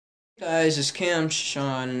Guys, it's Cam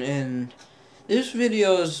Sean, and this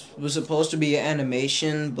video was supposed to be an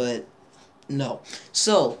animation, but no.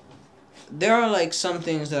 So, there are like some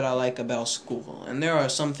things that I like about school, and there are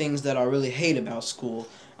some things that I really hate about school.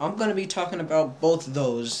 I'm gonna be talking about both of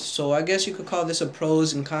those, so I guess you could call this a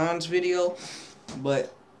pros and cons video,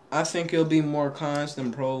 but I think it'll be more cons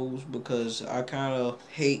than pros because I kind of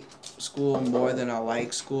hate school more than I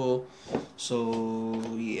like school,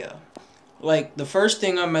 so yeah. Like, the first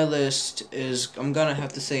thing on my list is I'm gonna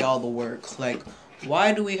have to say all the work. Like,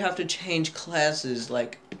 why do we have to change classes,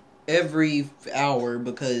 like, every hour?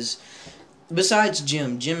 Because besides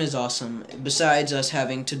gym is awesome. Besides us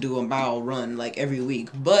having to do a mile run, like, every week.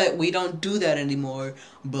 But we don't do that anymore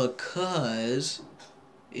because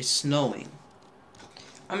it's snowing.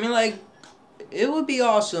 I mean, like, it would be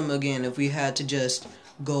awesome, again, if we had to just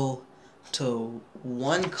go to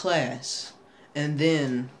one class and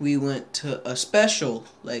then we went to a special,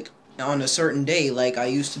 like, on a certain day, like I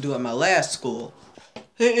used to do at my last school.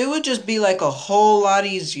 It would just be, like, a whole lot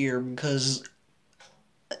easier because...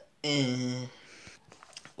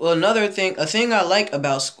 Well, a thing I like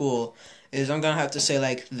about school is I'm gonna have to say,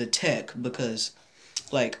 like, the tech, because,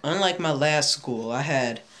 like, unlike my last school,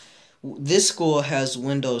 this school has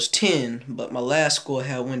Windows 10, but my last school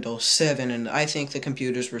had Windows 7, and I think the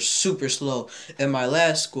computers were super slow at my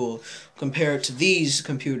last school compared to these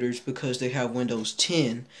computers because they have Windows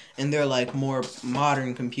 10, and they're like more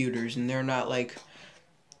modern computers, and they're not like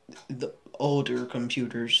the older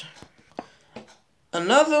computers.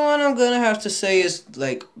 Another one I'm gonna have to say is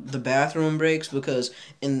like the bathroom breaks, because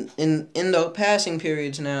in the passing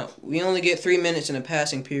periods now we only get 3 minutes in a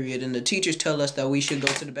passing period, and the teachers tell us that we should go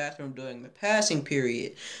to the bathroom during the passing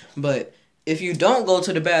period. But if you don't go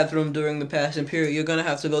to the bathroom during the passing period, you're gonna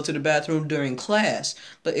have to go to the bathroom during class.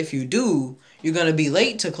 But if you do, you're gonna be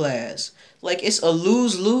late to class. Like, it's a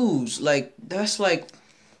lose-lose. Like, that's like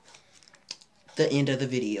the end of the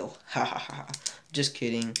video. Ha ha ha. Just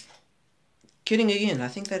kidding. Kidding again. I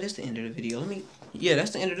think that is the end of the video. Yeah,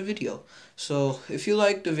 that's the end of the video. So, if you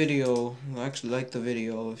like the video, actually like the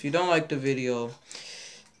video. If you don't like the video,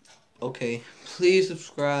 okay, please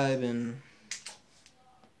subscribe and